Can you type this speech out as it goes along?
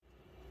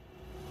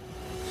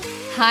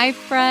Hi,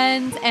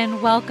 friends,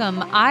 and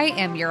welcome. I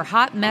am your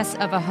hot mess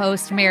of a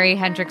host, Mary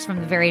Hendricks from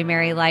The Very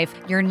Merry Life,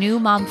 your new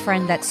mom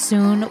friend that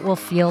soon will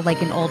feel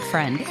like an old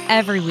friend.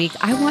 Every week,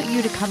 I want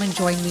you to come and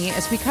join me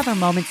as we cover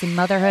moments in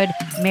motherhood,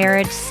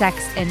 marriage,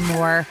 sex, and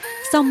more.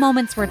 Some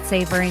moments worth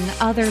savoring,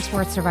 others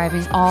worth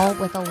surviving, all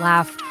with a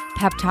laugh,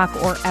 pep talk,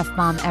 or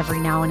F-bomb every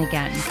now and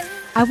again.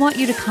 I want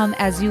you to come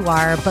as you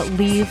are, but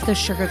leave the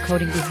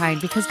sugarcoating behind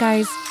because,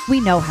 guys,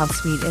 we know how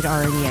sweet it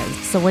already is.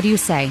 So what do you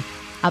say?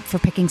 Up for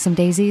picking some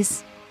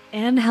daisies?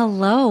 And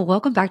hello,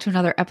 welcome back to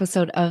another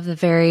episode of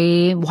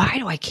why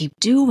do I keep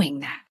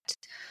doing that?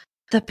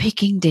 The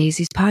Picking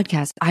Daisies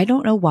podcast. I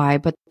don't know why,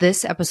 but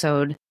this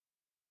episode,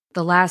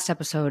 the last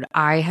episode,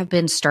 I have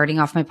been starting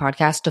off my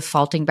podcast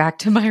defaulting back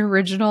to my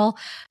original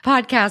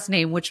podcast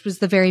name, which was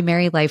The Very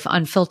Merry Life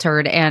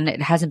Unfiltered. And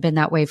it hasn't been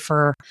that way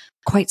for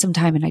quite some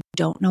time. And I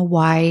don't know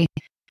why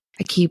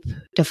I keep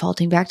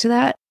defaulting back to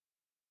that,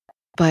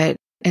 but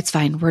it's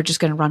fine. We're just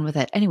going to run with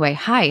it. Anyway,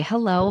 hi,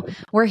 hello.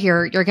 We're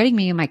here. You're getting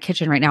me in my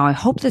kitchen right now. I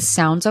hope this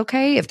sounds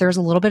okay. If there's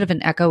a little bit of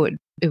an echo, it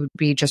would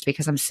be just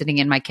because I'm sitting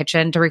in my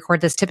kitchen to record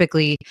this.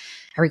 Typically,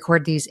 I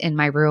record these in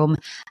my room.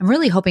 I'm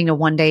really hoping to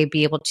one day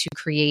be able to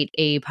create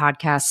a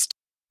podcast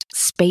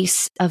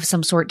space of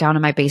some sort down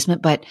in my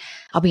basement. But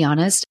I'll be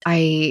honest,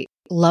 I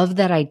love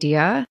that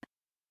idea.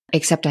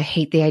 Except I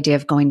hate the idea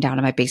of going down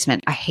to my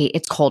basement.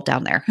 It's cold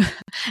down there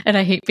and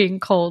I hate being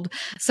cold.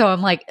 So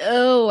I'm like,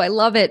 oh, I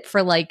love it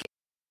for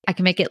I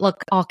can make it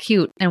look all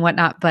cute and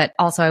whatnot, but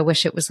also I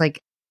wish it was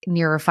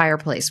near a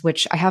fireplace,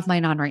 which I have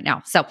mine on right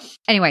now. So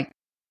anyway,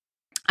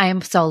 I am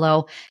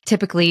solo.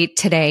 Typically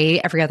today,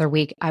 every other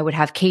week, I would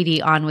have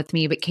Katie on with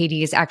me, but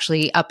Katie is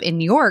actually up in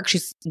New York.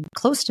 She's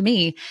close to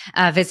me,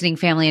 visiting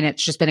family, and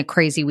it's just been a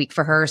crazy week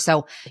for her.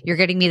 So you're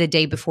getting me the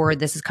day before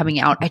this is coming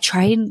out. I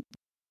try and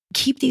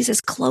keep these as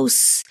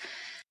close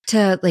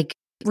to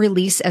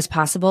release as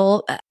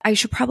possible. I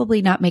should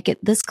probably not make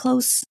it this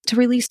close to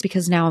release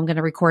because now I'm going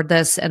to record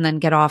this and then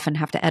get off and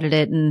have to edit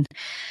it and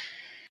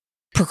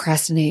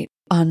procrastinate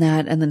on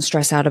that and then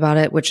stress out about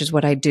it, which is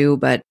what I do,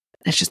 but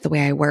that's just the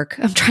way I work.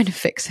 I'm trying to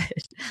fix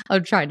it.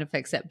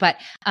 But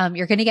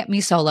you're going to get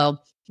me solo.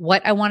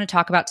 What I want to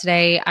talk about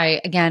today,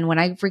 when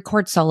I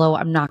record solo,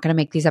 I'm not going to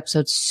make these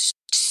episodes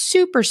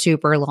super,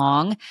 super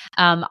long.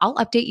 I'll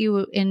update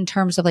you in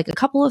terms of a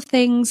couple of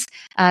things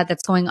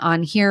that's going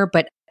on here,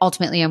 but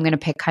ultimately I'm going to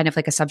pick kind of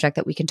a subject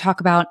that we can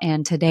talk about.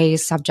 And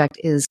today's subject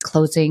is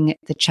closing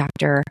the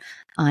chapter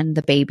on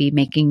the baby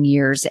making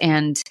years.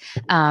 And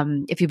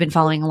if you've been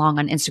following along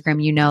on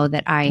Instagram, you know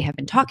that I have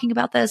been talking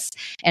about this,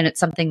 and it's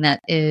something that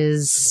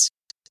it's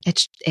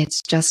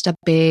just a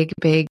big,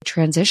 big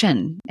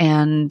transition,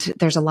 and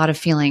there's a lot of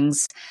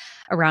feelings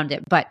around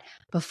it. But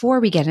before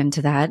we get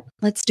into that,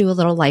 let's do a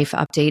little life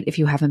update. If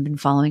you haven't been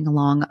following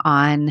along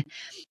on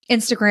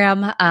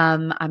Instagram,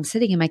 I'm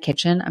sitting in my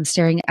kitchen. I'm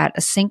staring at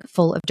a sink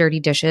full of dirty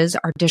dishes.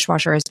 Our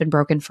dishwasher has been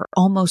broken for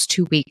almost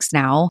 2 weeks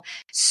now.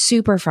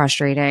 Super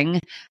frustrating.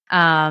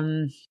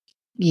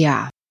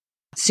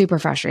 Super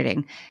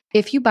frustrating.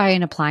 If you buy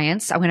an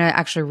appliance, I'm going to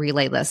actually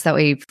relay this. That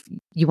way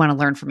you want to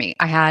learn from me.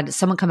 I had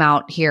someone come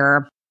out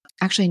here.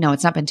 Actually, no,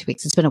 it's not been 2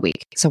 weeks. It's been a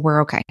week. So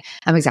we're okay.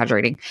 I'm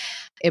exaggerating.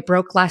 It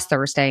broke last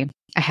Thursday.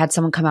 I had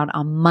someone come out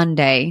on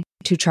Monday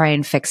to try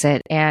and fix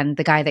it. And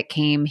the guy that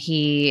came,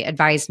 he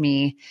advised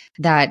me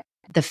that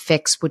the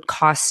fix would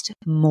cost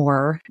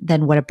more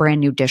than what a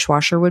brand new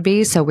dishwasher would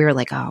be. So we were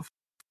like, oh,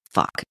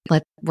 fuck.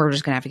 We're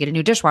just going to have to get a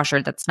new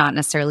dishwasher. That's not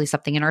necessarily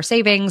something in our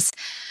savings.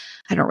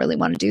 I don't really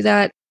want to do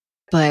that,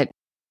 but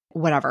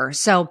whatever.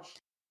 So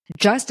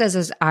just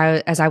as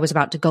I was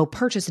about to go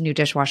purchase a new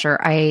dishwasher,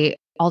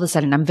 all of a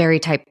sudden I'm very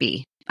type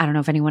B. I don't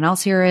know if anyone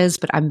else here is,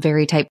 but I'm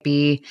very type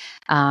B.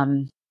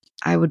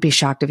 I would be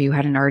shocked if you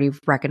hadn't already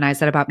recognized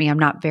that about me. I'm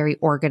not very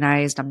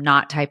organized. I'm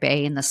not type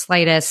A in the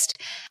slightest.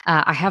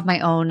 I have my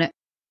own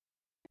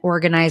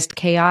organized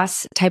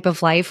chaos type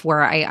of life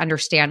where I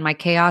understand my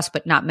chaos,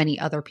 but not many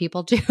other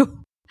people do.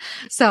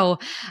 So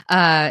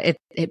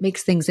it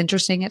makes things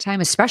interesting at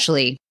times,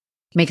 especially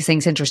makes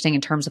things interesting in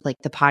terms of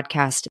the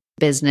podcast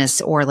business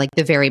or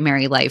the Very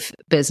Merry Life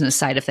business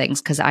side of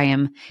things, because I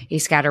am a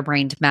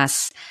scatterbrained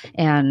mess.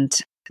 And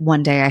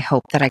one day I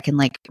hope that I can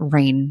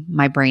rein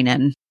my brain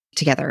in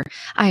together.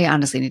 I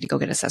honestly need to go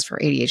get assessed for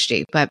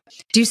ADHD, but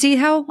do you see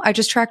how I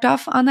just tracked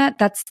off on that?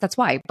 That's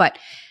why. But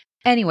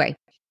anyway,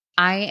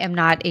 I am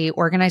not a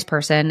organized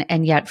person.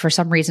 And yet for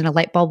some reason, a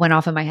light bulb went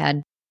off in my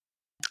head.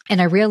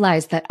 And I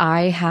realized that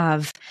I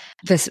have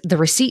the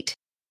receipt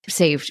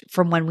saved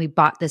from when we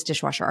bought this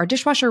dishwasher. Our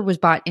dishwasher was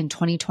bought in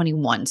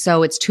 2021.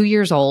 So it's 2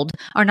 years old,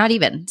 or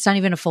it's not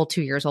even a full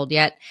 2 years old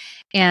yet.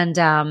 And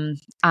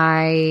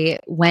I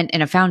went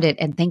and I found it,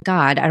 and thank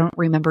God, I don't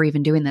remember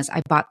even doing this.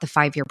 I bought the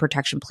 5-year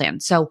protection plan.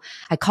 So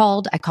I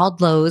called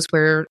Lowe's,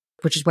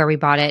 which is where we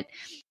bought it,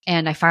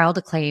 and I filed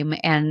a claim.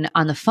 And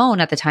on the phone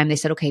at the time, they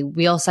said, okay,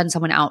 we'll send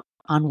someone out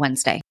on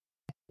Wednesday.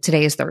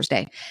 Today is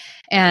Thursday.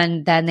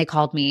 And then they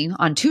called me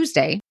on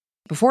Tuesday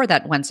before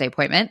that Wednesday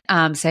appointment,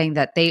 saying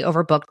that they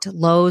overbooked.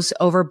 Lowe's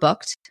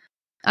overbooked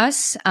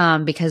us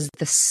because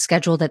the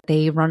schedule that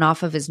they run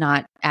off of is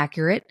not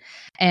accurate,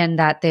 and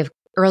that the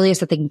earliest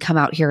that they can come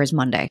out here is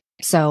Monday.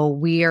 So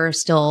we are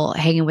still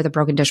hanging with a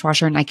broken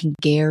dishwasher, and I can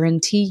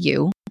guarantee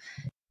you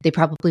they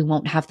probably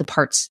won't have the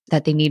parts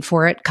that they need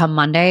for it come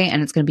Monday,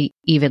 and it's going to be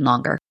even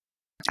longer.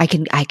 I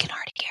can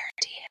already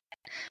guarantee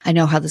it. I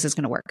know how this is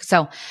going to work.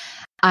 So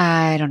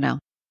I don't know.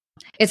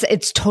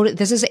 It's totally,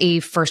 this is a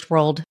first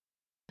world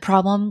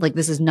problem. Like,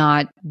 this is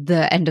not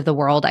the end of the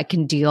world. I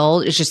can deal.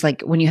 It's just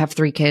like when you have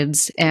 3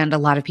 kids and a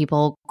lot of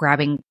people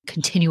grabbing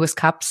continuous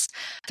cups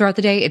throughout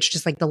the day, it's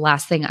just like the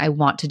last thing I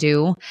want to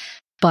do.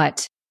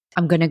 But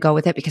I'm going to go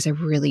with it because I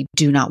really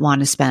do not want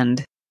to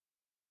spend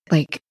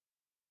a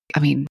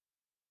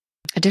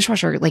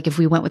dishwasher. Like, if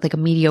we went with like a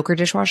mediocre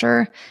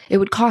dishwasher, it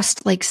would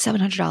cost like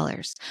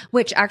 $700,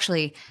 which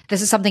actually,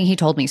 this is something he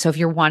told me. So if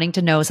you're wanting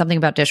to know something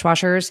about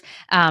dishwashers,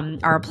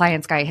 our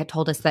appliance guy had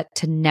told us that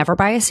to never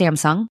buy a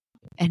Samsung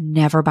and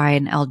never buy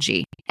an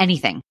LG,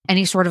 anything,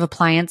 any sort of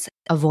appliance,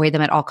 avoid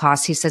them at all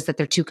costs. He says that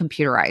they're too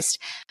computerized,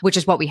 which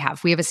is what we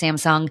have. We have a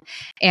Samsung,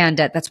 and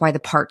that's why the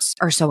parts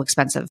are so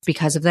expensive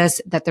because of this,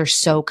 that they're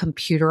so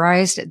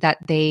computerized that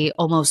they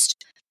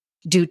almost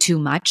do too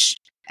much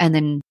and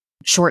then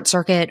short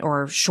circuit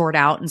or short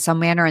out in some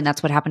manner. And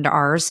that's what happened to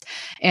ours.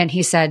 And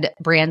he said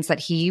brands that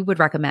he would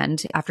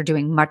recommend after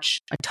doing a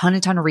ton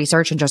of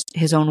research and just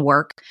his own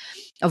work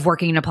of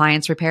working in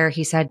appliance repair.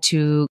 He said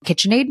to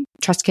KitchenAid,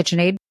 trust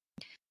KitchenAid,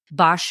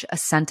 Bosch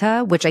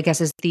Ascenta, which I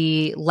guess is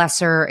the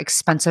lesser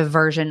expensive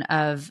version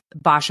of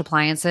Bosch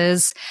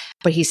appliances,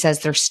 but he says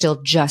they're still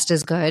just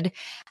as good.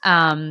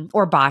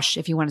 Or Bosch,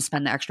 if you want to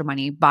spend the extra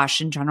money. Bosch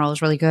in general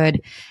is really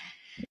good.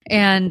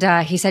 And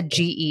he said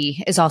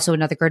GE is also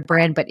another good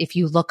brand. But if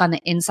you look on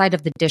the inside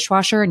of the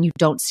dishwasher and you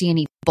don't see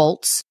any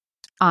bolts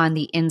on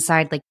the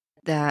inside, like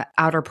the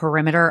outer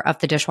perimeter of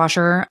the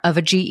dishwasher of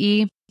a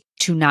GE,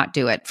 to not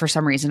do it for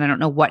some reason. I don't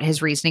know what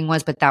his reasoning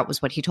was, but that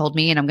was what he told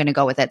me, and I'm going to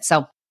go with it.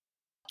 So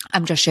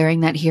I'm just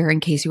sharing that here in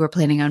case you were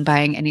planning on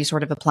buying any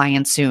sort of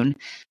appliance soon.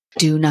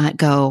 Do not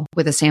go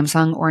with a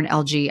Samsung or an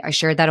LG. I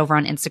shared that over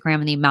on Instagram,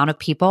 and the amount of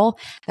people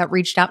that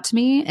reached out to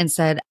me and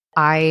said,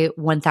 I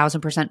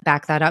 1000%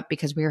 back that up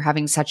because we are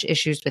having such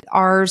issues with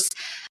ours.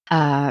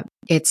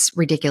 It's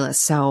ridiculous.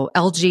 So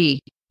LG,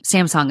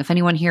 Samsung, if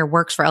anyone here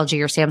works for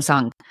LG or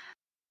Samsung,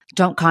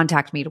 don't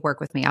contact me to work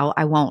with me.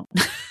 I won't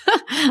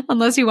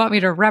unless you want me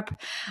to rep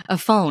a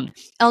phone.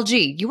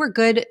 LG, you were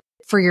good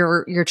for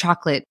your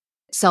chocolate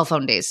cell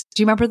phone days.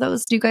 Do you remember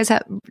those? Do you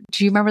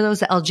remember those,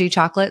 the LG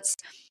chocolates?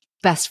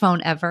 Best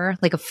phone ever,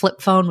 like a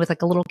flip phone with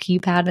like a little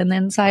keypad in the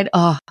inside.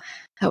 Oh,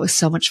 that was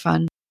so much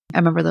fun. I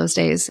remember those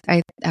days.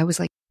 I was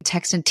like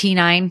texting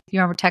T9.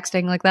 You remember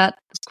texting like that?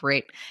 It was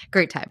great.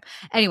 Great time.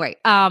 Anyway,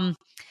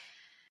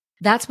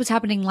 that's what's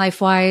happening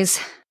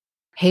life-wise.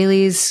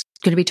 Haley's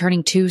going to be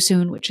turning 2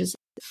 soon, which is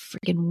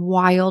freaking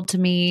wild to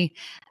me.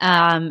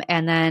 And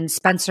then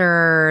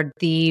Spencer,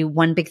 the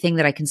one big thing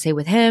that I can say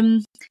with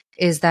him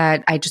is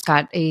that I just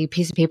got a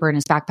piece of paper in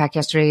his backpack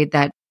yesterday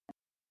that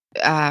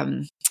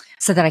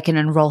said that I can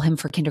enroll him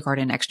for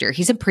kindergarten next year.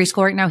 He's in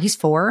preschool right now. He's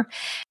 4.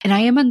 And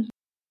I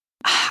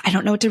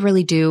don't know what to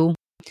really do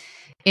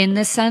in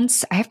this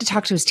sense. I have to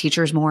talk to his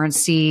teachers more and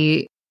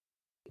see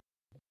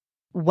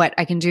what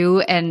I can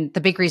do. And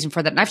the big reason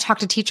for that, and I've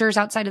talked to teachers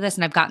outside of this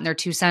and I've gotten their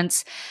 2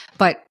 cents,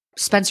 but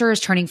Spencer is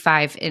turning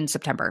 5 in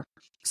September.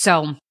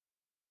 So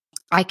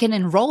I can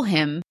enroll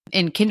him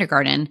in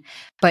kindergarten,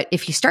 but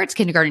if he starts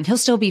kindergarten, he'll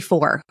still be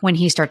 4 when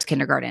he starts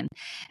kindergarten.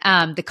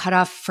 The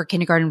cutoff for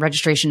kindergarten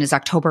registration is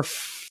October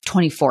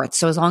 24th.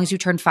 So as long as you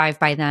turn 5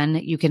 by then,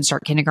 you can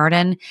start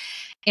kindergarten.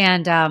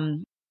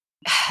 And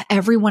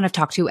everyone I've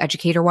talked to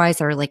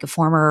educator-wise, or like a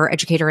former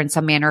educator in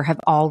some manner, have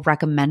all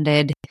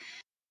recommended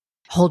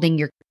holding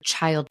your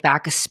child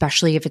back,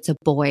 especially if it's a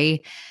boy.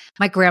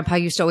 My grandpa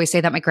used to always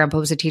say that. My grandpa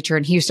was a teacher,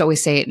 and he used to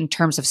always say it in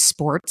terms of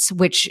sports,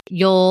 which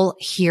you'll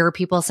hear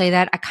people say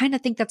that. I kind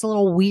of think that's a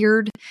little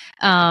weird,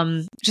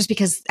 just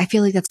because I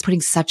feel like that's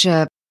putting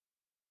I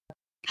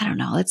don't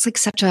know, it's like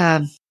such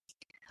a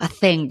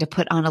thing to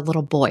put on a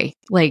little boy,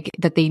 like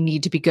that they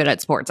need to be good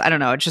at sports. I don't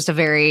know. It's just a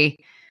very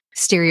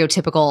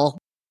stereotypical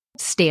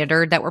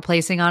standard that we're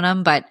placing on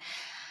him. But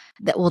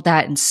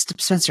and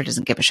Spencer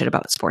doesn't give a shit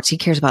about sports. He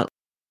cares about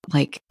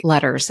like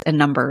letters and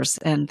numbers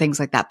and things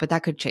like that, but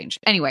that could change.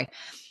 Anyway,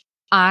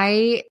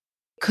 I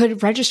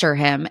could register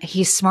him.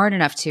 He's smart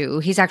enough to.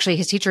 His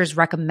teachers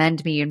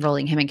recommend me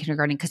enrolling him in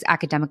kindergarten because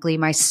academically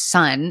my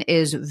son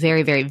is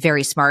very, very,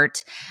 very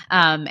smart.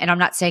 And I'm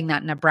not saying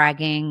that in a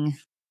bragging,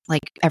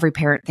 like every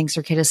parent thinks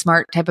their kid is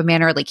smart type of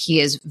manner. Like, he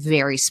is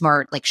very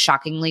smart, like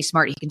shockingly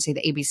smart. He can say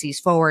the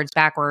ABCs forwards,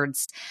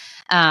 backwards.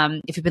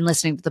 If you've been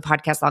listening to the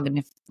podcast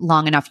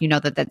long enough, you know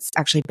that that's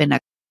actually been a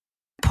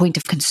point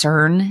of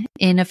concern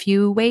in a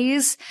few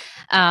ways.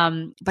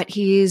 But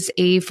he's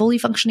a fully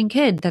functioning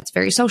kid that's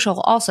very social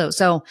also.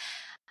 So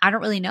I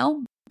don't really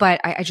know,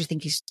 but I just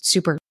think he's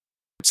super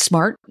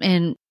smart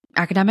in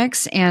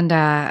academics,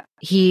 and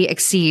he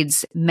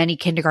exceeds many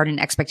kindergarten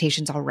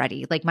expectations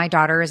already. Like, my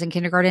daughter is in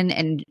kindergarten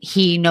and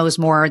he knows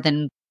more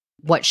than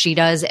what she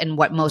does and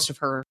what most of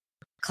her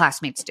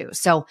classmates do.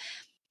 So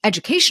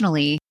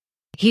educationally,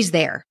 he's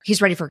there.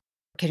 He's ready for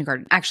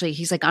kindergarten. Actually,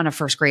 he's like on a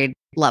first grade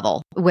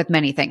level with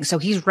many things. So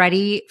he's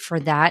ready for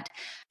that.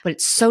 But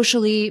it's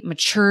socially,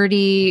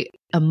 maturity,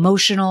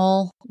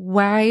 emotional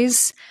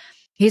wise,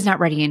 he's not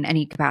ready in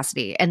any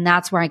capacity. And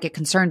that's where I get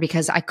concerned,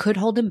 because I could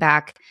hold him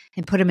back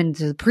and put him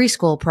into the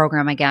preschool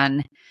program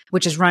again,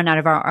 which is run out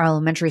of our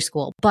elementary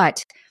school.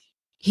 But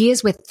he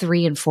is with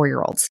 3 and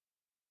 4-year-olds,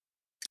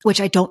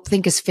 which I don't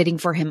think is fitting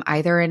for him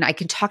either. And I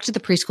can talk to the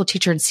preschool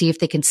teacher and see if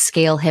they can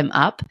scale him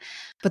up.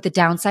 But the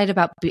downside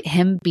about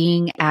him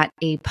being at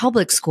a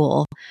public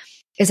school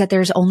is that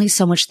there's only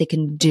so much they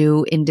can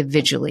do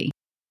individually.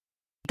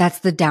 That's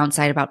the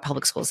downside about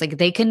public schools. Like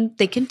they can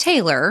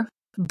tailor,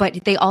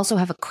 but they also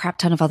have a crap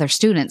ton of other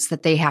students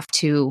that they have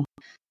to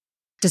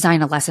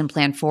design a lesson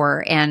plan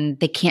for. And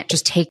they can't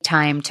just take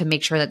time to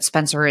make sure that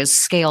Spencer is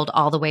scaled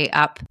all the way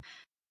up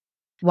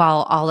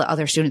while all the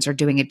other students are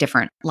doing a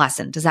different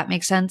lesson. Does that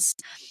make sense?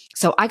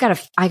 So I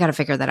gotta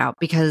figure that out,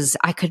 because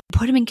I could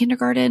put him in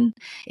kindergarten.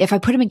 If I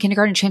put him in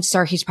kindergarten, chances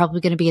are he's probably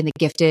going to be in the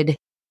gifted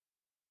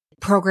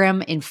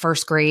program in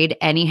first grade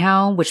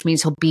anyhow, which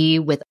means he'll be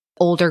with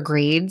older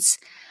grades.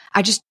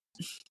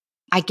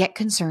 I get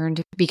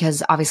concerned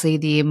because obviously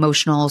the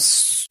emotional,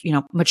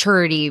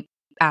 maturity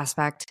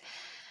aspect,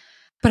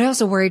 but I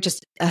also worry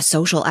just a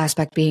social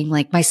aspect being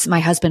like my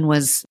husband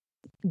was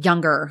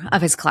younger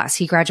of his class.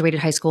 He graduated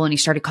high school and he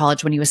started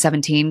college when he was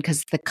 17,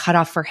 because the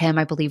cutoff for him,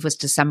 I believe, was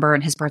December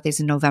and his birthday's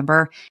in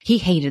November. He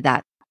hated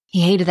that.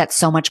 He hated that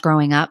so much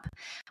growing up,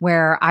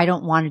 where I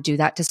don't want to do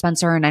that to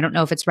Spencer. And I don't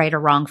know if it's right or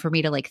wrong for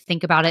me to like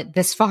think about it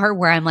this far,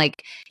 where I'm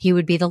like, he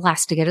would be the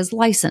last to get his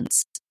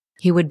license.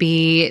 He would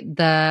be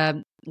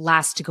the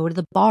last to go to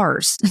the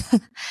bars.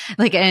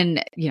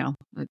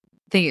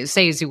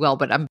 Say as you will,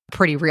 but I'm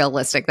pretty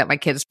realistic that my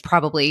kids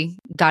probably,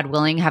 God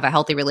willing, have a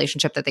healthy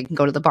relationship that they can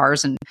go to the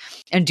bars and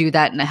do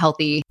that in a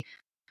healthy,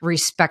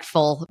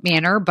 respectful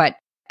manner. But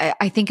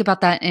I think about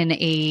that in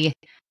a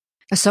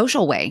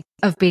social way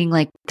of being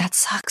like, that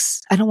sucks.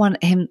 I don't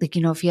want him,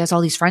 if he has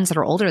all these friends that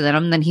are older than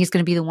him, then he's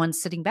going to be the one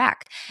sitting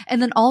back. And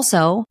then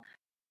also,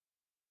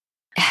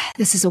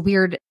 this is a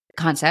weird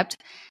concept.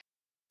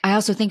 I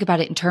also think about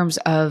it in terms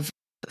of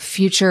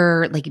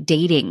future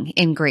dating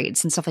in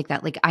grades and stuff like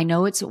that. I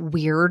know it's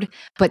weird,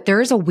 but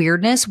there is a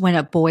weirdness when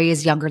a boy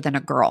is younger than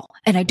a girl.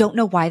 And I don't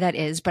know why that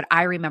is, but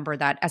I remember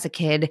that as a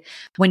kid,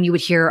 when you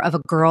would hear of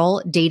a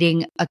girl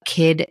dating a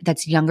kid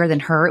that's younger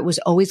than her, it was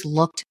always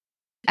looked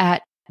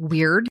at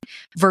weird,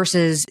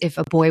 versus if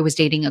a boy was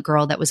dating a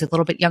girl that was a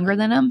little bit younger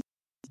than him,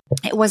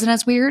 it wasn't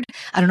as weird.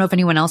 I don't know if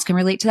anyone else can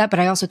relate to that, but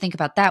I also think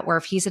about that, where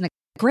if he's in a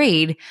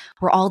grade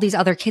where all these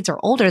other kids are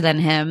older than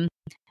him,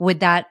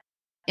 would that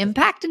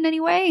impact in any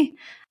way?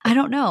 I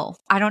don't know.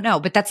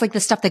 But that's the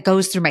stuff that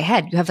goes through my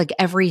head. You have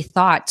every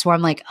thought. So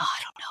I'm like, oh,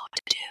 I don't know what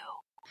to do.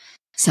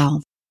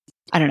 So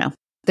I don't know.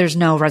 There's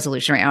no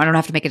resolution right now. I don't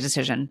have to make a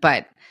decision,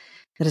 but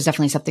that is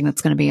definitely something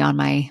that's going to be on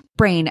my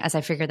brain as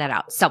I figure that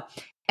out. So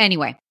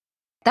anyway,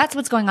 that's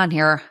what's going on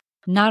here.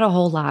 Not a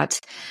whole lot.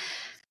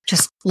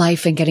 Just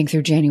life and getting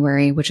through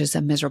January, which is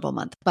a miserable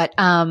month. But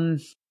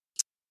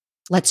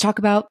let's talk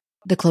about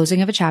the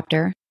closing of a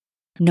chapter.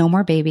 No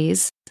more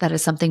babies. That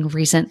is something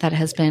recent that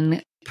has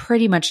been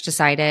pretty much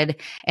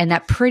decided. And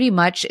that pretty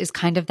much is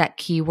kind of that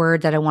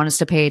keyword that I want us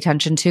to pay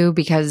attention to,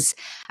 because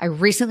I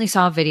recently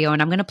saw a video,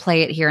 and I'm going to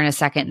play it here in a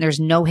second. There's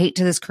no hate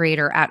to this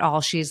creator at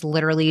all. She's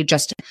literally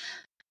just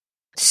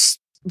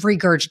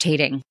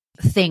regurgitating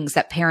things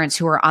that parents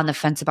who are on the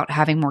fence about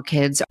having more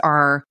kids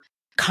are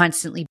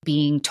constantly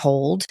being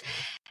told.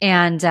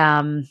 And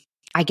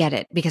I get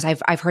it, because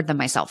I've heard them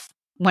myself.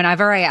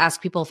 Whenever I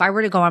ask people, if I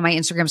were to go on my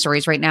Instagram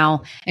stories right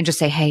now and just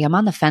say, hey, I'm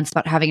on the fence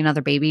about having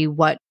another baby,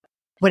 what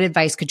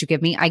advice could you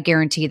give me? I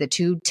guarantee the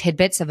 2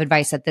 tidbits of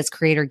advice that this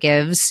creator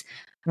gives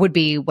would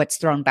be what's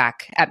thrown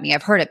back at me.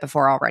 I've heard it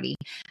before already.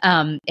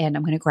 And I'm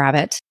going to grab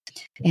it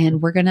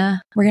and we're going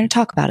to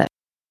talk about it.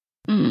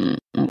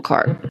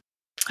 Card.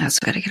 I also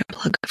got to get a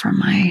plug for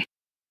my.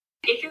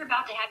 If you're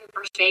about to have your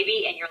first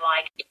baby and you're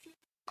like,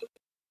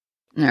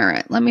 all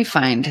right, let me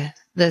find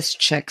this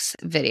chick's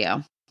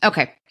video.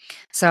 Okay.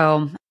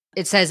 So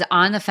it says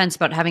on the fence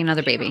about having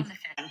another baby.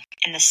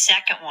 And the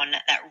second one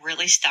that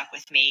really stuck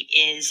with me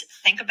is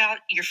think about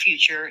your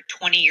future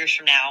 20 years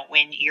from now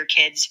when your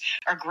kids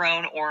are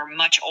grown or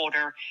much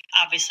older,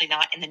 obviously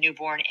not in the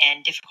newborn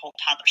and difficult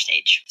toddler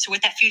stage. So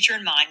with that future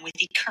in mind, with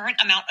the current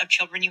amount of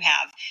children you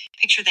have,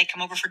 picture they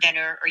come over for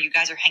dinner or you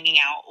guys are hanging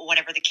out,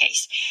 whatever the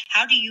case.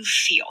 How do you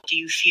feel? Do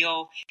you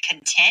feel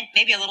content?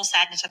 Maybe a little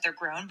sadness that they're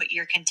grown, but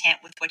you're content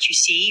with what you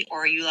see?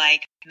 Or are you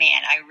like,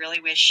 man, I really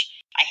wish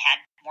I had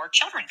more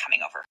children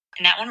coming over?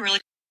 And that one really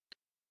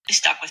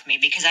stuck with me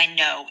because I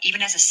know,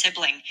 even as a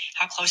sibling,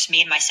 how close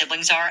me and my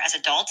siblings are as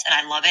adults, and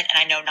I love it. And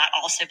I know not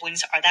all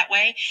siblings are that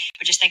way,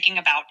 but just thinking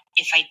about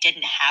if I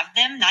didn't have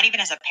them, not even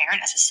as a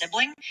parent, as a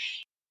sibling,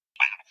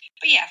 wow.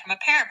 But yeah, from a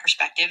parent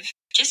perspective,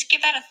 just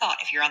give that a thought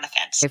if you're on the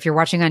fence. If you're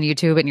watching on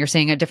YouTube and you're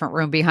seeing a different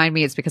room behind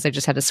me, it's because I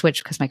just had to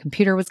switch because my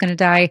computer was going to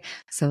die.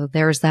 So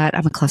there's that.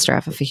 I'm a cluster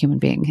F of a human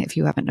being, if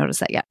you haven't noticed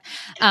that yet.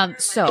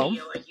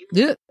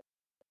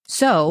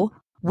 So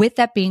with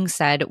that being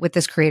said, with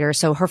this creator,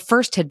 so her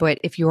first tidbit,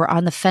 if you are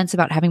on the fence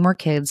about having more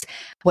kids,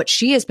 what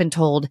she has been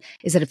told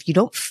is that if you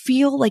don't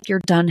feel like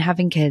you're done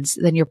having kids,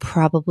 then you're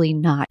probably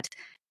not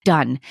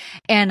done.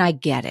 And I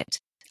get it.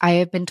 I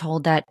have been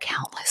told that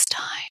countless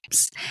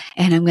times.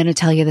 And I'm going to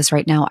tell you this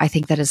right now. I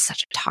think that is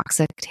such a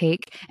toxic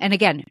take. And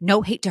again,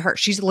 no hate to her.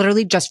 She's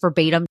literally just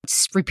verbatim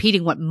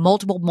repeating what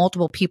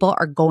multiple people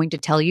are going to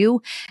tell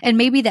you. And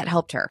maybe that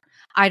helped her.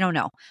 I don't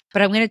know.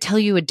 But I'm going to tell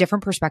you a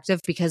different perspective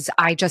because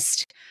I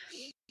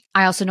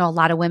also know a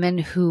lot of women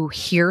who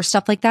hear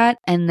stuff like that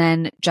and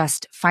then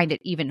just find it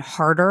even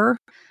harder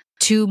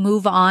to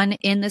move on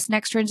in this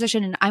next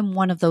transition. And I'm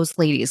one of those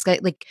ladies.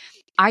 Like,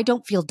 I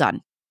don't feel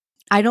done.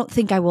 I don't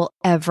think I will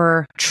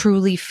ever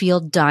truly feel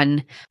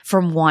done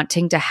from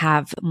wanting to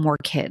have more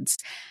kids.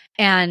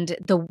 And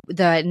the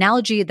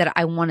analogy that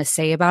I want to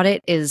say about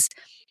it is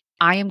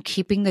I am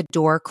keeping the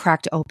door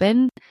cracked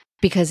open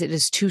because it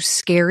is too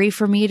scary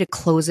for me to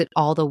close it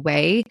all the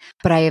way,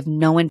 but I have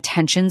no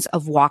intentions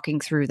of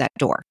walking through that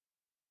door.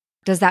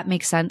 Does that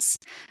make sense?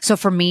 So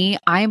for me,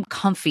 I am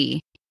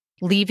comfy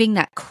leaving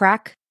that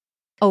crack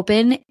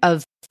open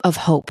of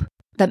hope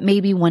that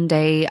maybe one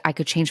day I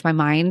could change my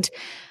mind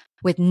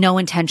with no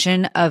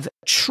intention of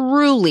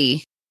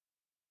truly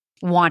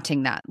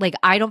wanting that. Like,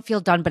 I don't feel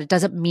done, but it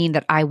doesn't mean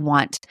that I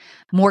want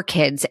more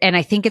kids. And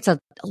I think it's a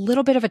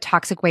little bit of a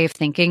toxic way of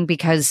thinking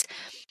because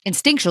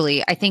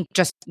instinctually, I think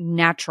just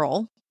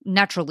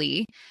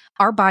naturally,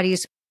 our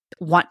bodies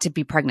want to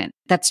be pregnant.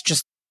 That's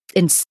just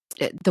in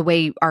the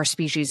way our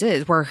species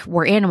is.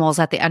 We're animals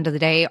at the end of the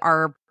day.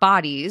 Our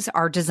bodies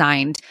are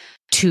designed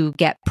to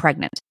get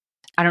pregnant.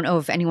 I don't know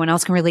if anyone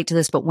else can relate to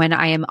this, but when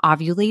I am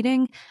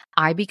ovulating,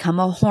 I become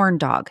a horn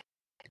dog.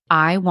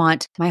 I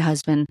want my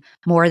husband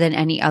more than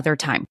any other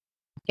time.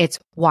 It's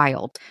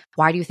wild.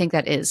 Why do you think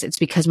that is? It's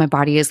because my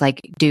body is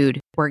like,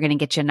 dude, we're going to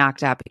get you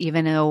knocked up,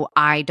 even though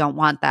I don't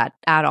want that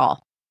at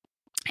all.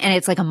 And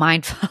it's like a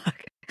mind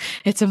fuck.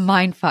 It's a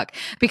mind fuck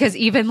because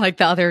even like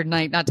the other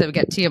night, not to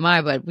get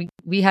TMI, but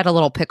we had a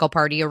little pickle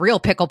party, a real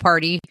pickle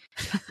party.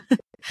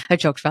 I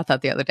joked about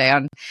that the other day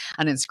on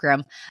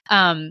Instagram.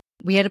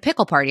 We had a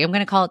pickle party. I'm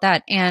going to call it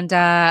that. And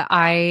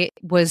I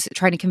was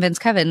trying to convince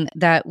Kevin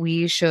that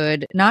we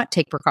should not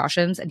take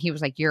precautions. And he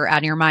was like, you're out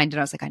of your mind.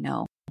 And I was like, I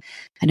know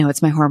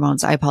it's my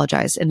hormones. I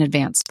apologize in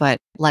advance, but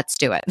let's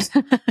do it.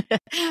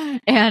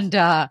 And,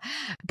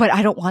 but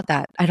I don't want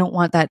that. I don't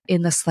want that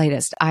in the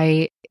slightest.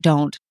 I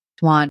don't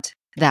want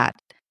that.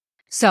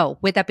 So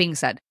with that being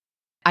said,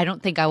 I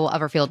don't think I will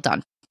ever feel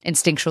done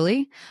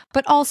instinctually,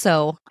 but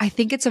also I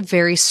think it's a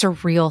very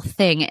surreal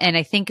thing. And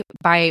I think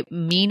by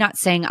me not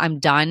saying I'm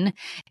done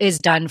is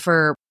done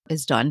for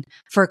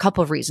a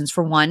couple of reasons.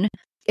 For one,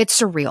 it's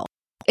surreal.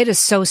 It is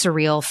so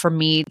surreal for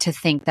me to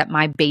think that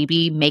my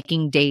baby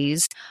making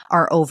days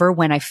are over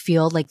when I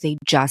feel like they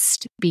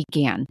just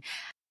began.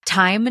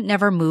 Time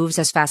never moves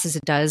as fast as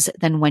it does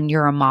than when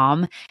you're a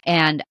mom.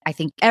 And I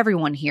think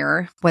everyone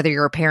here, whether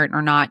you're a parent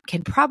or not,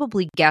 can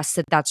probably guess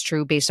that that's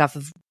true based off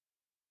of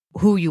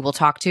who you will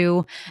talk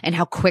to and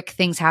how quick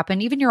things happen,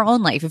 even your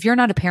own life. If you're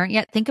not a parent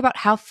yet, think about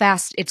how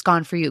fast it's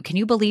gone for you. Can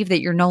you believe that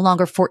you're no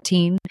longer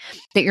 14,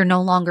 that you're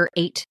no longer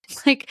 8?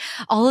 Like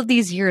all of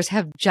these years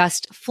have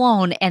just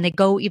flown and they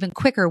go even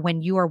quicker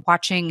when you are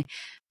watching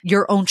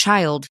your own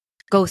child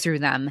go through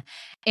them.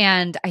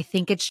 And I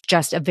think it's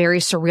just a very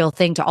surreal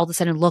thing to all of a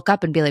sudden look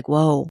up and be like,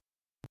 whoa,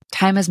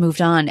 time has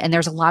moved on. And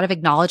there's a lot of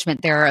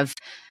acknowledgement there of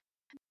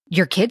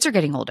your kids are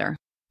getting older.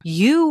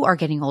 You are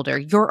getting older.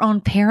 Your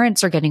own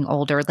parents are getting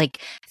older.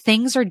 Like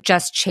things are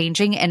just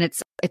changing and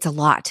it's a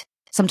lot.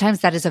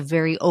 Sometimes that is a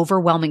very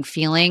overwhelming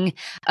feeling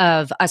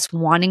of us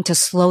wanting to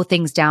slow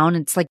things down.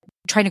 It's like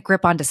trying to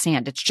grip onto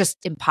sand. It's just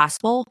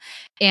impossible.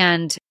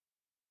 And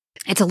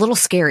it's a little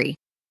scary,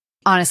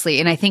 honestly.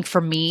 And I think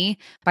for me,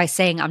 by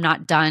saying I'm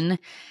not done,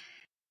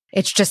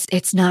 it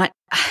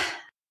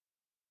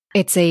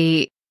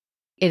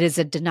is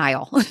a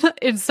denial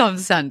in some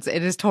sense.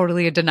 It is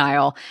totally a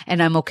denial.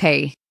 And I'm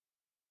okay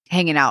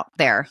hanging out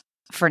there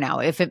for now.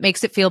 If it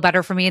makes it feel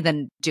better for me,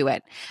 then do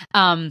it.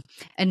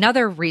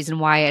 Another reason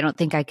why I don't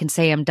think I can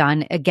say I'm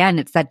done, again,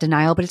 it's that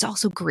denial, but it's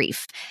also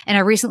grief. And I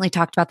recently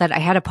talked about that. I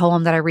had a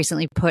poem that I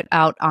recently put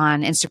out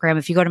on Instagram.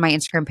 If you go to my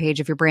Instagram page,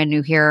 if you're brand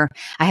new here,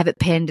 I have it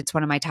pinned. It's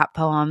one of my top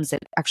poems.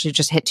 It actually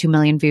just hit 2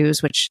 million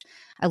views, which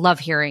I love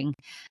hearing.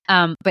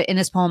 But in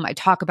this poem, I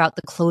talk about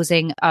the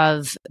closing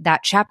of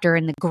that chapter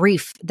and the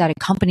grief that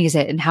accompanies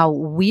it and how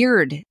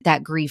weird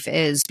that grief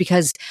is,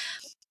 because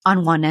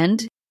on one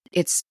end,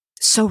 it's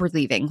so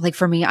relieving. Like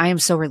for me, I am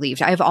so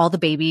relieved. I have all the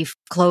baby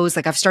clothes.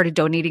 Like I've started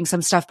donating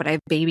some stuff, but I have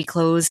baby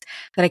clothes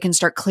that I can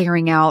start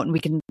clearing out and we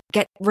can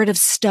get rid of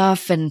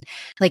stuff. And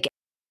like,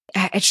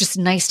 it's just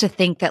nice to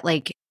think that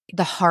like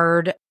the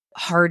hard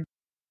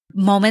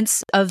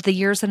moments of the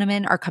years that I'm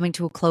in are coming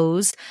to a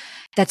close.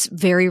 That's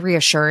very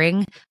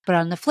reassuring. But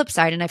on the flip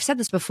side, and I've said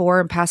this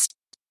before in past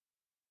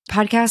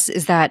podcast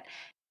is that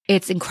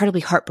it's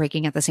incredibly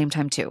heartbreaking at the same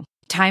time too.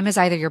 Time is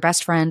either your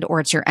best friend or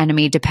it's your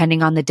enemy,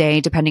 depending on the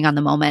day, depending on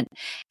the moment.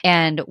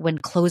 And when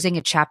closing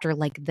a chapter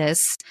like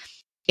this,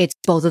 it's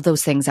both of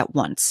those things at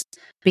once,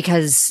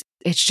 because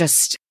it's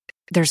just,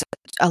 there's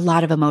a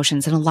lot of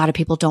emotions and a lot of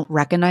people don't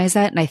recognize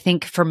that. And I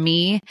think for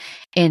me,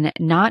 in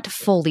not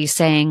fully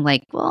saying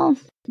like, well,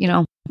 you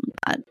know,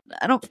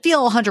 I don't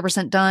feel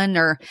 100% done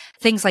or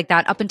things like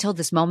that up until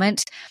this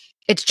moment,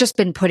 it's just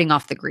been putting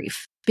off the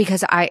grief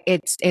because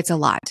it's a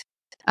lot.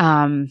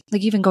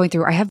 Like even going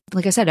through,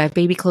 like I said, I have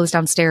baby clothes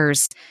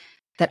downstairs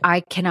that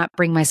I cannot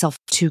bring myself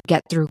to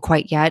get through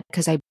quite yet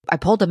because I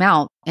pulled them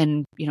out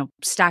and, you know,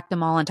 stacked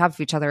them all on top of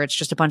each other. It's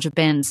just a bunch of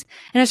bins.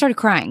 And I started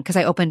crying because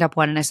I opened up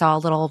one and I saw a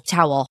little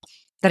towel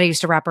that I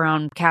used to wrap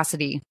around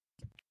Cassidy.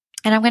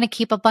 And I'm going to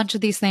keep a bunch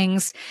of these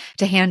things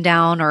to hand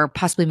down or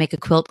possibly make a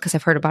quilt because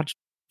I've heard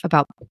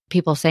about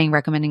people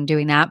recommending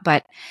doing that.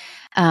 But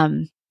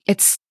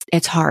it's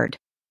hard.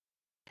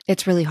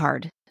 It's really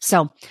hard.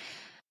 So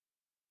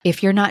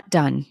if you're not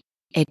done,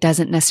 it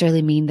doesn't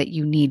necessarily mean that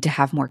you need to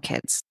have more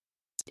kids.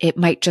 It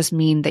might just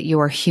mean that you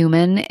are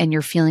human and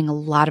you're feeling a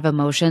lot of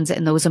emotions,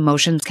 and those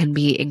emotions can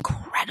be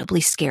incredibly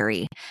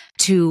scary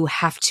to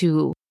have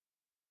to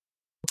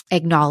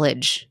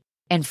acknowledge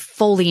and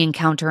fully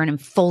encounter and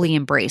fully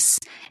embrace.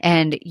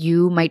 And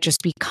you might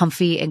just be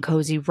comfy and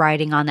cozy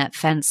riding on that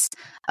fence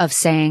of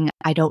saying,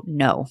 I don't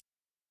know.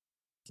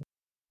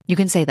 You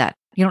can say that.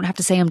 You don't have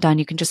to say I'm done.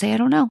 You can just say, I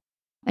don't know.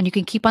 And you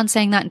can keep on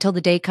saying that until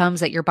the day comes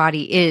that your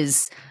body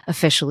is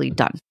officially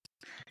done.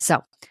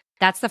 So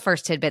that's the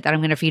first tidbit that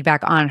I'm going to feed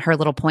back on her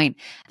little point.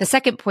 The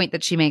second point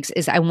that she makes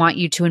is I want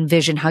you to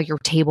envision how your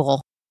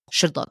table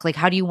should look. Like,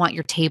 how do you want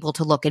your table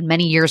to look in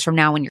many years from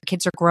now when your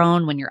kids are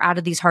grown, when you're out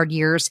of these hard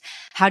years?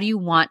 How do you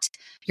want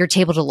your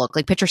table to look?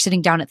 Like, picture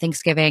sitting down at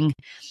Thanksgiving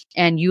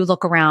and you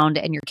look around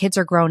and your kids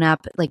are grown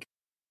up. Like,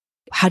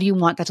 how do you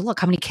want that to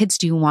look? How many kids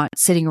do you want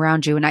sitting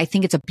around you? And I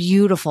think it's a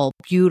beautiful,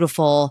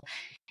 beautiful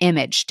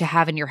image to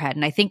have in your head.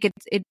 And I think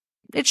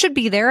it should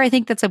be there. I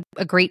think that's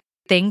a great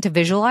thing to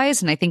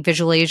visualize. And I think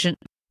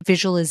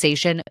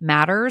visualization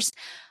matters.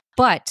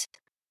 But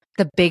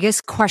the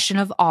biggest question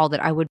of all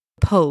that I would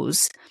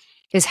pose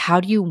is, how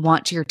do you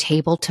want your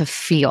table to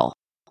feel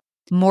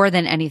more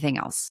than anything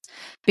else?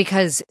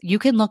 Because you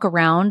can look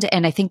around,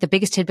 and I think the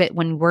biggest tidbit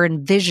when we're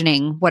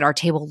envisioning what our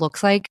table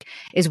looks like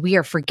is we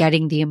are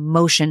forgetting the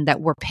emotion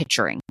that we're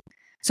picturing.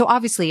 So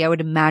obviously, I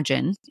would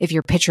imagine if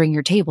you're picturing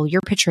your table,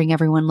 you're picturing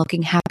everyone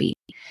looking happy,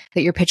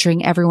 that you're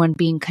picturing everyone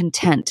being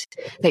content,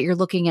 that you're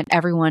looking at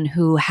everyone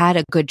who had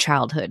a good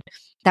childhood,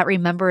 that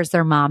remembers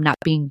their mom not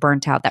being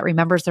burnt out, that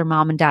remembers their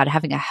mom and dad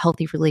having a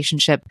healthy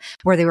relationship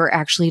where they were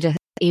actually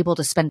able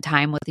to spend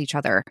time with each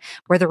other,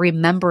 where they're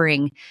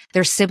remembering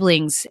their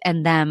siblings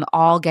and them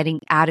all getting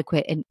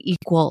adequate and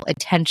equal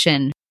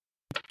attention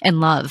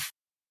and love.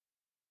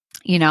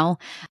 You know,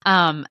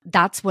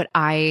 that's what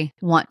I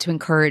want to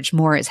encourage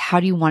more is, how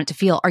do you want it to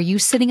feel? Are you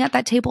sitting at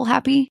that table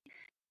happy?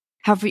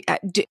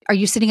 Are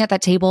you sitting at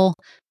that table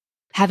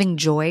having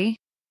joy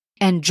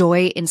and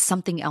joy in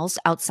something else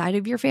outside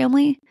of your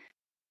family?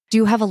 Do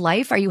you have a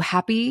life? Are you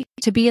happy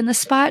to be in this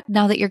spot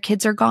now that your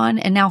kids are gone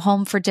and now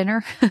home for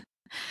dinner?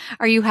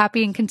 Are you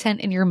happy and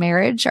content in your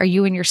marriage? Are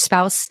you and your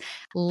spouse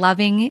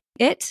loving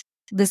it?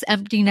 This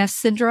empty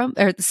nest syndrome,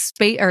 or the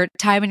space or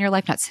time in your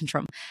life, not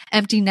syndrome,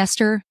 empty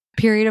nester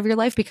period of your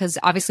life. Because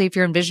obviously if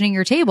you're envisioning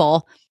your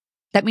table,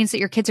 that means that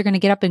your kids are going to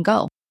get up and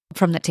go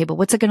from that table.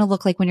 What's it going to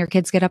look like when your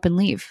kids get up and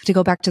leave to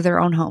go back to their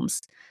own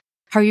homes?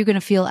 How are you going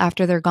to feel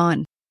after they're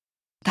gone?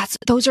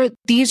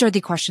 These are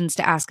the questions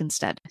to ask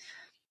instead,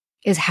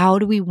 is how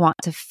do we want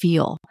to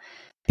feel?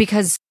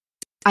 Because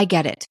I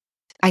get it.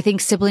 I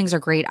think siblings are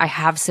great. I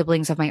have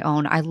siblings of my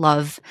own. I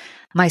love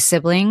my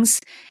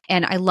siblings,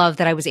 and I love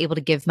that I was able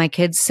to give my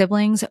kids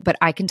siblings. But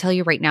I can tell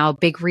you right now, a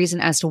big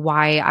reason as to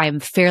why I'm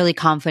fairly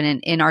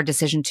confident in our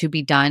decision to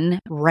be done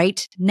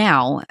right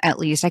now, at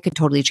least. I could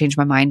totally change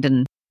my mind,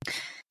 and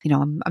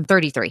I'm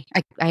 33.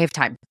 I have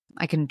time.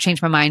 I can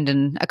change my mind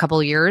in a couple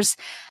of years.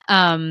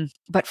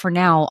 But for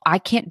now, I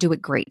can't do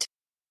it great.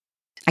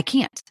 I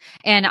can't.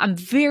 And I'm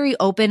very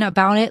open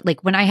about it.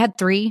 Like when I had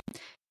 3,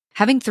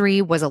 having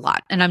 3 was a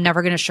lot, and I'm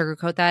never going to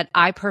sugarcoat that.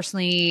 I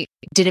personally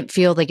didn't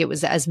feel like it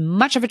was as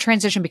much of a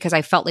transition because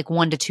I felt like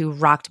 1 to 2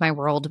 rocked my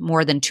world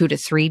more than 2 to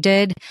 3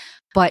 did.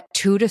 But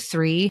 2 to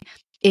 3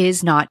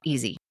 is not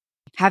easy.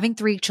 Having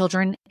 3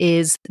 children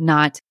is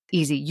not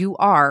easy. You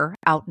are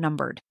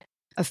outnumbered.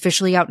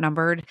 Officially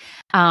outnumbered.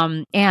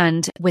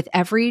 And with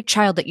every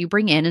child that you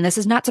bring in, and this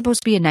is not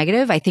supposed to be a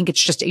negative, I think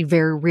it's just a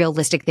very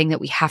realistic thing that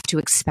we have to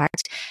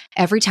expect.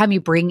 Every time you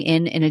bring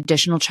in an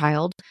additional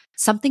child,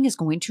 something is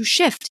going to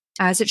shift,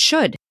 as it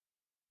should.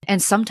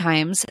 And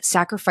sometimes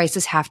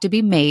sacrifices have to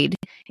be made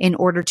in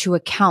order to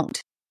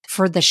account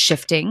for the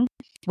shifting,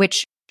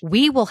 which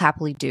we will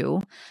happily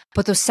do,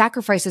 but those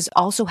sacrifices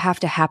also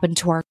have to happen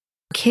to our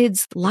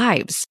kids'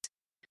 lives.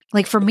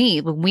 Like for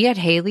me, when we had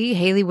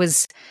Haley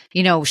was,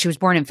 she was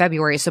born in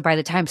February. So by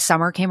the time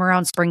summer came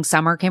around, spring,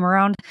 summer came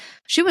around,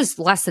 she was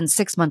less than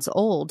 6 months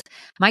old.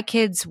 My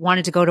kids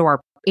wanted to go to our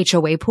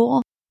HOA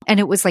pool and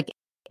it was like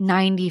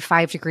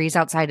 95 degrees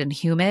outside and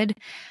humid.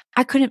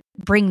 I couldn't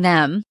bring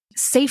them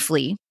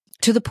safely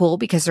to the pool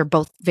because they're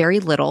both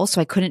very little.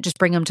 So I couldn't just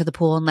bring them to the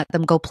pool and let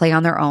them go play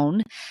on their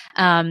own.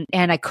 And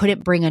I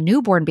couldn't bring a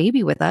newborn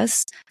baby with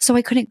us. So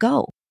I couldn't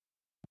go.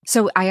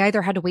 So I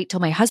either had to wait till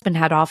my husband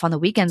had off on the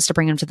weekends to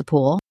bring him to the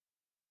pool,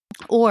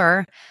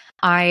 or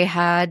I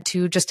had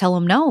to just tell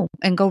him no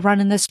and go run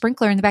in the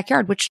sprinkler in the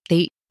backyard, which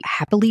they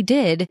happily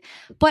did.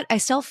 But I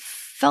still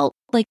felt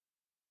like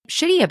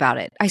shitty about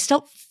it. I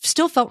still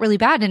felt really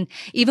bad. And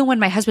even when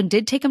my husband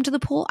did take him to the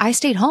pool, I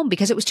stayed home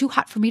because it was too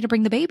hot for me to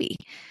bring the baby.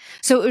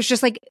 So it was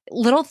just like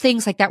little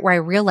things like that where I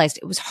realized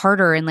it was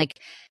harder. And like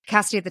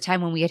Cassidy at the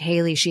time when we had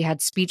Haley, she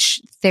had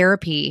speech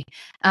therapy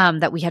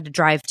that we had to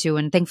drive to.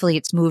 And thankfully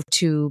it's moved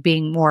to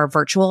being more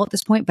virtual at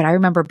this point. But I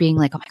remember being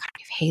like, oh my God,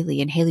 we have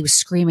Haley. And Haley was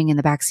screaming in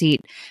the back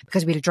seat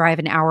because we had to drive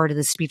an hour to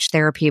the speech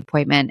therapy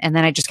appointment. And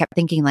then I just kept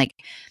thinking like,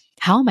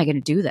 how am I going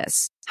to do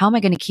this? How am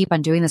I going to keep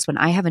on doing this when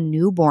I have a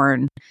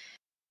newborn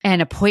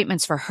and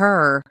appointments for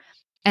her?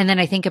 And then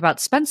I think about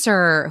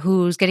Spencer,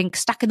 who's getting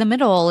stuck in the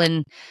middle,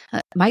 and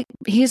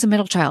he is a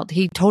middle child.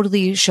 He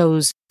totally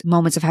shows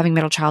moments of having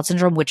middle child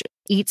syndrome, which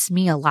eats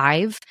me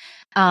alive.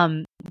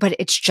 But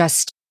it's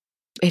just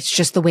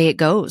the way it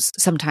goes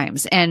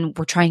sometimes. And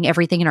we're trying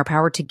everything in our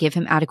power to give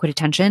him adequate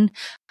attention,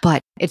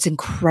 but it's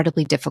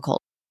incredibly difficult.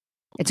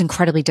 It's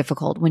incredibly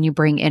difficult when you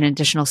bring in an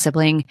additional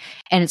sibling,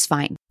 and it's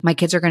fine. My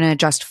kids are going to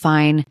adjust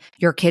fine.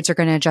 Your kids are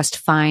going to adjust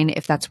fine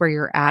if that's where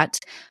you're at.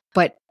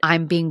 But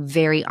I'm being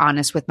very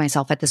honest with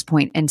myself at this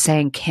point and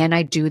saying, can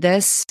I do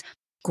this?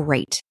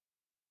 Great.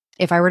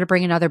 If I were to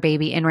bring another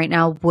baby in right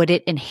now, would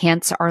it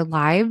enhance our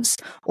lives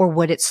or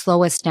would it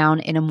slow us down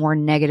in a more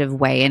negative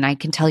way? And I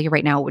can tell you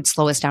right now, it would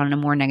slow us down in a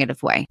more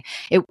negative way.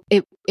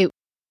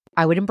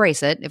 I would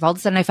embrace it. If all of a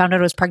sudden I found out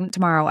I was pregnant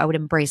tomorrow, I would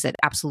embrace it.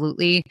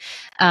 Absolutely.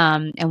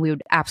 And we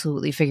would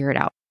absolutely figure it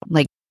out.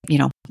 Like,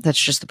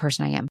 that's just the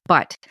person I am,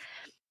 but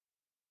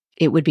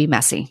it would be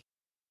messy.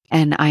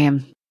 And I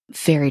am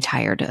very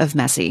tired of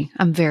messy.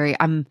 I'm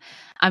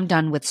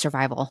done with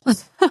survival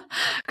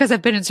because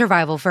I've been in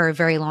survival for a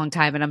very long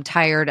time and I'm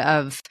tired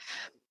of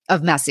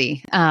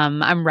messy.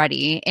 I'm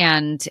ready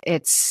and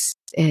it's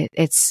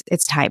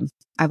time.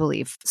 I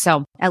believe.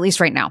 So at least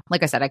right now,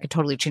 like I said, I could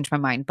totally change my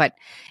mind. But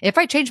if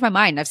I change my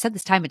mind, I've said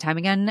this time and time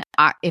again,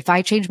 if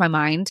I change my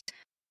mind,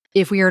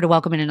 if we were to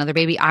welcome in another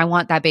baby, I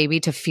want that baby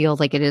to feel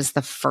like it is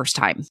the first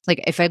time.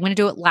 Like if I'm going to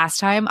do it last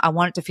time, I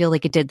want it to feel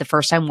like it did the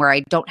first time where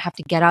I don't have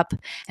to get up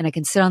and I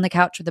can sit on the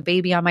couch with the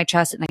baby on my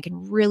chest and I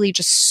can really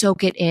just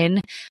soak it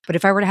in. But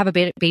if I were to have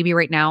a baby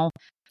right now,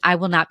 I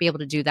will not be able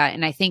to do that.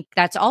 And I think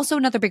that's also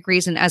another big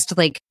reason as to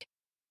like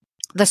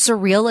the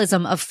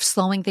surrealism of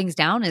slowing things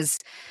down is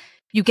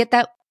you get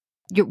that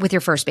with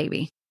your first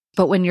baby.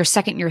 But when you're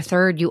second, your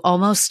third, you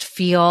almost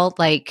feel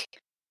like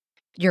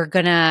you're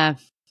going to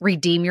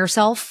redeem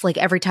yourself. Like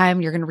every time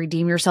you're going to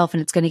redeem yourself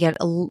and it's going to get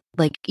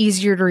like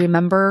easier to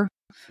remember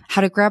how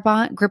to grip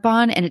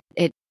on. And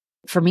it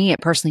for me, it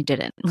personally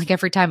didn't. Like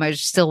every time I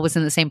still was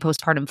in the same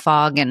postpartum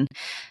fog. And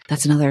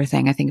that's another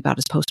thing I think about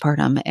is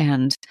postpartum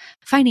and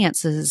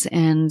finances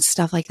and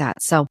stuff like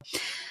that. So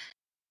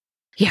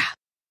yeah.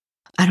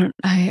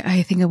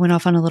 I think I went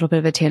off on a little bit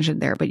of a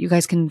tangent there, but you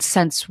guys can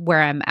sense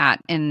where I'm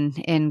at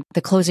in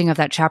the closing of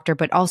that chapter,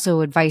 but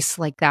also advice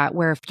like that,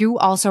 where if you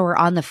also are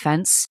on the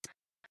fence,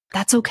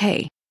 that's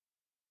okay.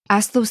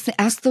 Ask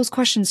those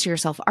questions to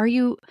yourself. Are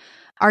you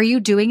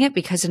doing it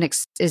because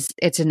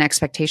it's an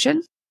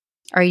expectation?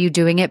 Are you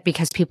doing it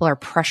because people are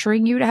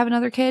pressuring you to have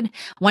another kid?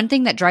 One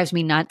thing that drives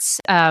me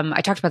nuts,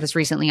 I talked about this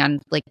recently on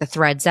like the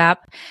Threads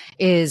app,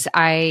 is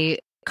I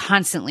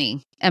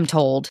constantly am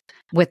told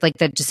with like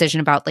the decision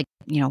about like,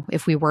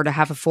 if we were to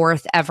have a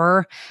fourth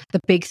ever, the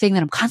big thing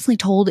that I'm constantly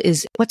told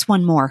is what's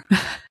one more?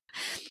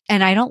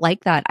 And I don't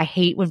like that. I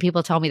hate when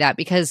people tell me that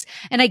because,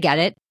 and I get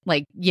it,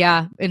 like,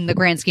 yeah, in the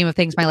grand scheme of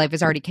things, my life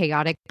is already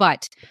chaotic,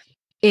 but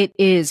it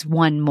is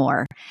one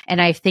more.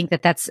 And I think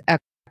that that's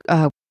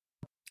a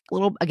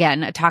little,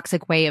 again, a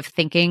toxic way of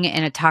thinking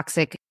and a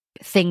toxic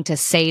thing to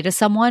say to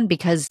someone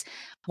because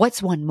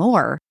what's one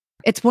more?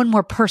 It's one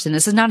more person.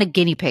 This is not a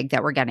guinea pig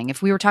that we're getting.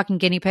 If we were talking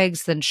guinea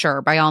pigs, then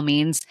sure, by all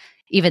means.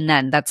 Even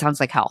then, that sounds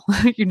like hell.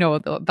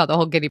 About the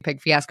whole guinea pig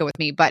fiasco with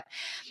me. But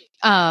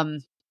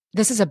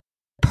this is a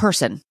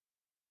person.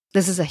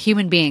 This is a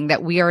human being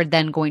that we are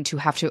then going to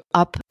have to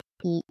up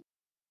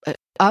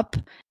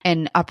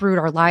and uproot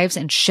our lives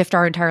and shift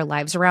our entire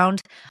lives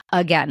around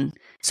again.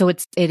 So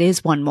it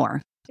is one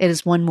more. It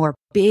is one more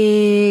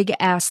big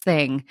ass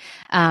thing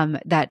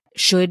that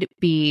should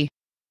be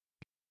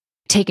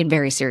taken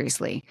very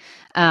seriously.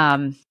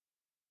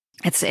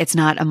 It's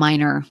not a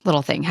minor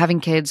little thing. Having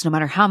kids, no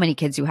matter how many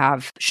kids you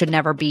have, should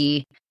never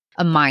be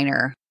a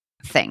minor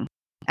thing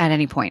at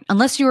any point,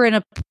 unless you are in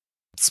a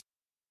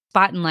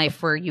spot in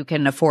life where you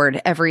can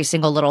afford every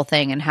single little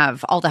thing and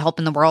have all the help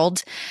in the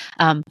world.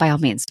 By all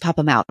means, pop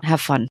them out,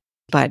 have fun.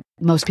 but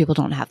most people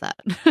don't have that.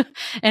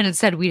 And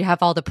instead we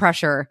have all the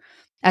pressure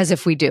as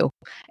if we do.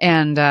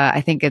 And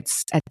I think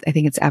it's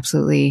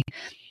absolutely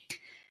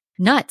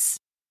nuts.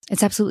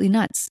 It's absolutely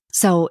nuts.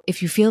 So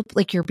if you feel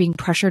like you're being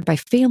pressured by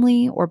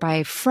family or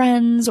by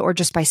friends or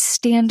just by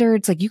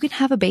standards, like you can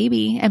have a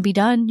baby and be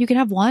done. You can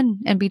have one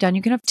and be done.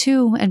 You can have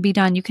two and be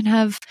done. You can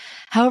have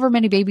however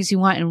many babies you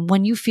want. And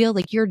when you feel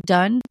like you're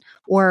done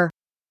or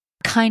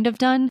kind of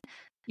done,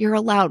 you're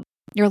allowed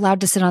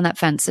to sit on that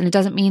fence. And it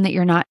doesn't mean that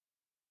you're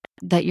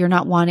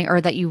not wanting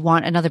or that you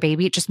want another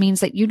baby. It just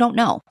means that you don't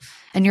know.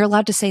 And you're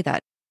allowed to say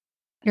that.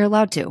 You're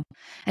allowed to.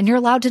 And you're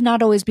allowed to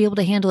not always be able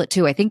to handle it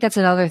too. I think that's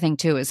another thing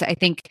too, is I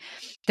think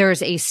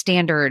there's a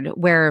standard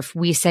where if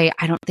we say,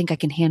 I don't think I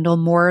can handle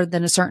more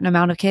than a certain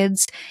amount of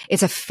kids,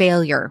 it's a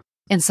failure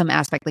in some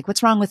aspect. Like,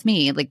 what's wrong with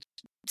me? Like,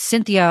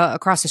 Cynthia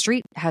across the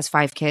street has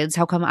 5 kids.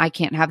 How come I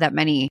can't have that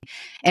many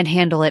and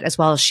handle it as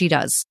well as she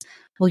does?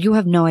 Well, you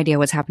have no idea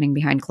what's happening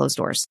behind closed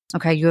doors.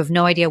 Okay. You have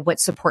no idea what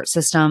support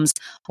systems,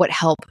 what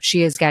help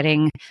she is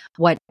getting,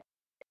 what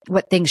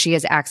things she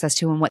has access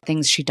to and what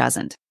things she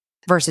doesn't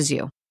versus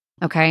you.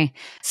 Okay.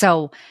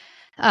 So,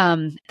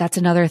 that's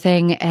another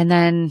thing. And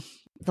then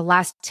the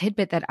last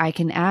tidbit that I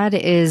can add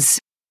is,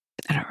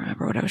 I don't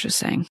remember what I was just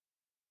saying.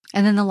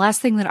 And then the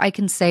last thing that I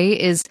can say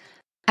is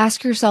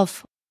ask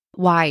yourself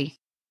why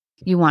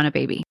you want a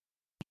baby.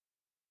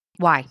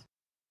 Why?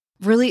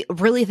 Really,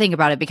 really think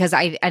about it, because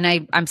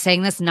I'm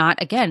saying this it's not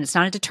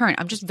a deterrent.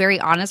 I'm just very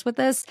honest with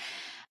this.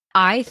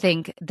 I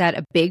think that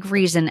a big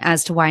reason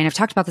as to why, and I've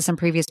talked about this on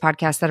previous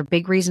podcasts, that a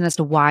big reason as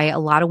to why a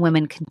lot of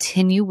women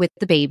continue with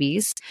the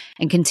babies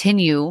and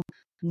continue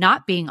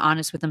not being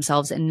honest with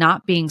themselves and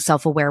not being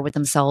self-aware with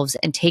themselves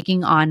and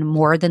taking on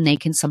more than they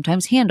can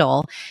sometimes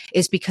handle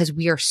is because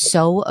we are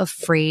so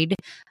afraid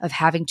of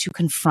having to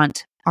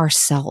confront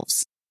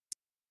ourselves.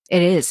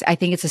 It is. I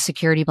think it's a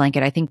security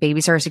blanket. I think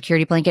babies are a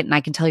security blanket. And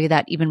I can tell you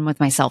that even with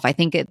myself, I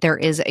think there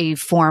is a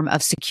form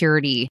of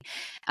security,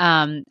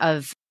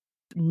 of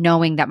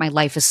knowing that my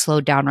life is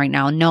slowed down right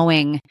now,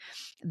 knowing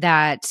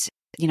that,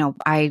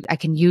 I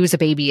can use a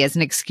baby as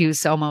an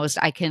excuse almost.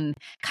 I can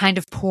kind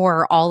of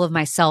pour all of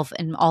myself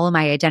and all of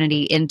my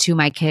identity into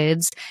my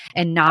kids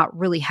and not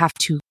really have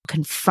to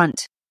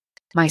confront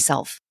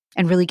myself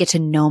and really get to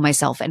know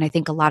myself. And I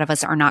think a lot of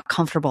us are not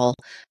comfortable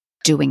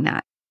doing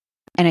that.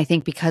 And I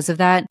think because of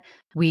that,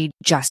 we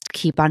just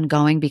keep on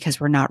going because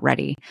we're not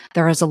ready.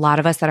 There is a lot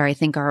of us that I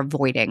think are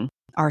avoiding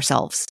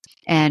ourselves,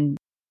 and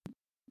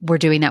we're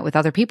doing that with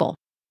other people.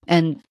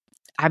 And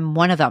I'm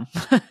one of them.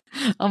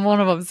 I'm one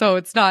of them. So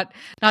it's not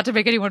to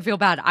make anyone feel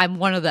bad. I'm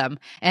one of them.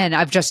 And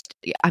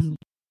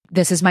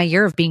this is my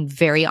year of being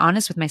very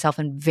honest with myself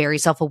and very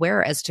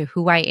self-aware as to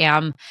who I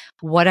am,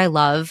 what I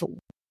love,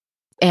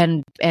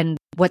 and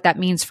what that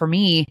means for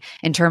me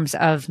in terms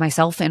of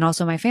myself and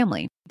also my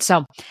family.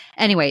 So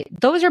anyway,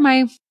 those are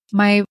my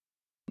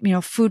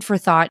food for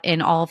thought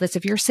in all of this.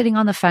 If you're sitting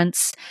on the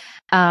fence,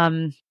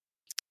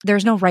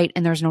 there's no right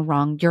and there's no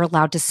wrong. You're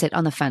allowed to sit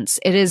on the fence.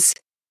 It is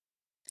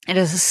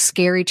a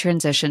scary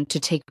transition to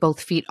take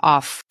both feet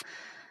off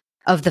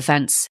of the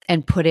fence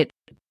and put it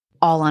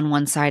all on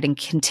one side and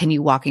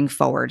continue walking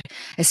forward,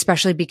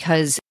 especially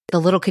because the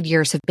little kid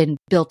years have been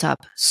built up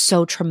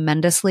so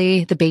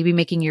tremendously. The baby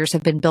making years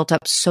have been built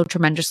up so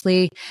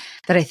tremendously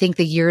that I think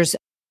the years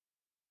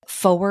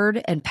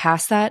forward and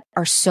past that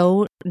are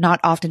so not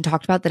often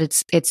talked about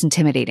that it's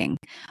intimidating.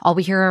 All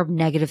we hear are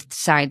negative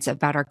sides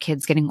about our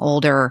kids getting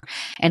older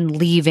and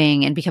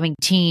leaving and becoming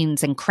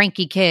teens and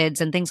cranky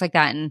kids and things like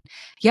that. And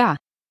yeah,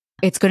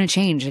 it's going to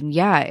change. And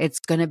yeah, it's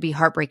going to be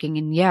heartbreaking.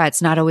 And yeah,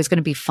 it's not always going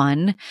to be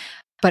fun.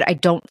 But I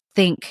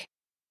think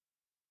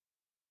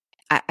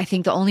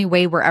the only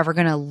way we're ever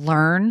going to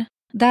learn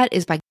that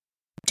is by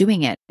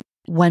doing it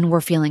when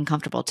we're feeling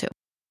comfortable too.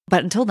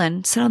 But until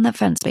then, sit on that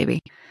fence, baby.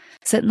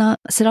 Sit on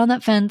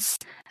that fence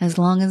as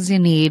long as you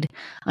need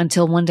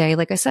until one day,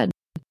 like I said,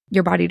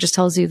 your body just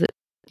tells you that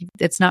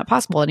it's not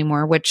possible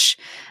anymore, which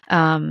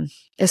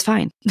is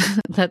fine.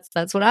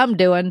 That's what I'm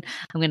doing.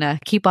 I'm going to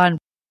keep on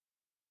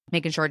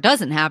making sure it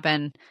doesn't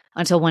happen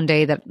until one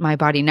day that my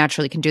body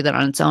naturally can do that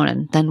on its own.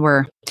 And then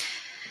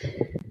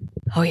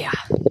oh yeah,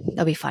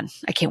 that'll be fun.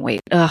 I can't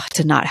wait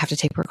to not have to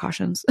take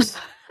precautions.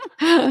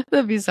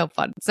 That'd be so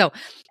fun. So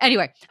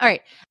anyway, all right,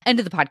 end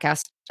of the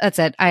podcast. That's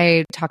it.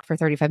 I talked for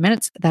 35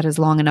 minutes. That is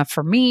long enough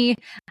for me.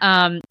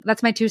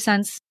 That's my 2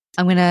 cents.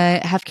 I'm going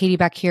to have Katie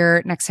back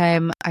here next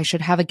time. I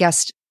should have a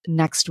guest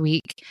next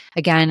week.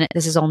 Again,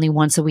 this is only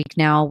once a week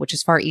now, which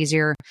is far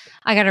easier.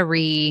 I got to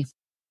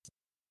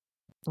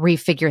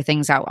refigure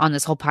things out on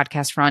this whole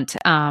podcast front.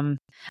 I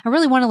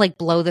really want to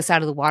blow this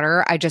out of the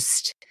water. I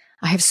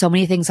have so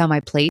many things on my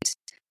plate.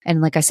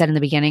 And like I said in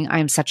the beginning, I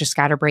am such a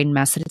scatterbrained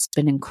mess that it's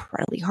been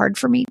incredibly hard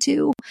for me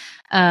to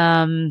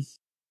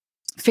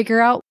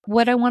figure out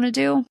what I want to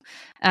do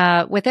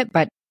with it.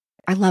 But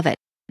I love it.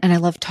 And I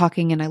love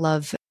talking and I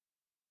love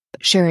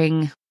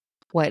sharing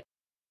what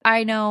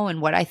I know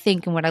and what I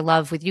think and what I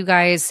love with you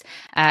guys.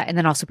 And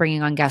then also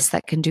bringing on guests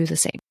that can do the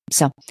same.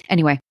 So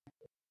anyway,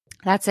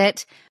 That's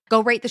it.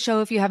 Go rate the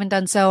show if you haven't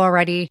done so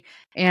already,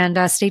 and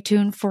stay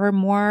tuned for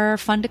more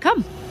fun to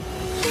come.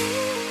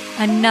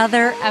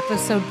 Another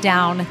episode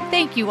down.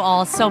 Thank you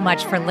all so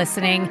much for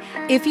listening.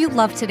 If you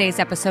loved today's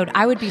episode,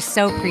 I would be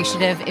so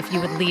appreciative if you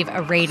would leave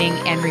a rating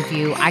and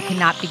review. I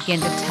cannot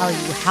begin to tell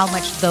you how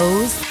much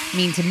those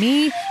mean to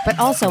me, but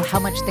also how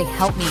much they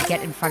help me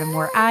get in front of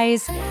more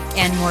eyes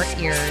and more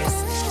ears.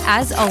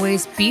 As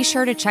always, be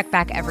sure to check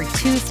back every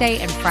Tuesday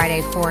and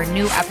Friday for a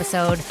new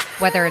episode,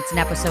 whether it's an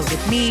episode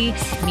with me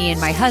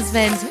and my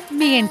husband,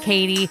 me and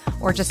Katie,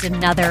 or just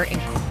another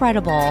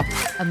incredible,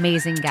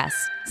 amazing guest.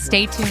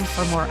 Stay tuned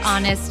for more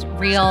honest,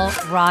 real,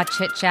 raw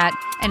chit-chat.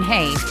 And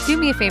hey, do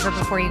me a favor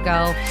before you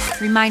go.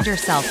 Remind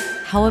yourself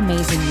how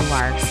amazing you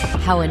are,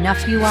 how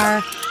enough you are,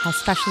 how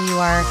special you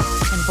are.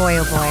 And boy,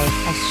 oh boy,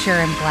 I sure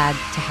am glad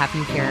to have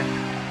you here.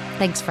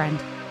 Thanks, friend.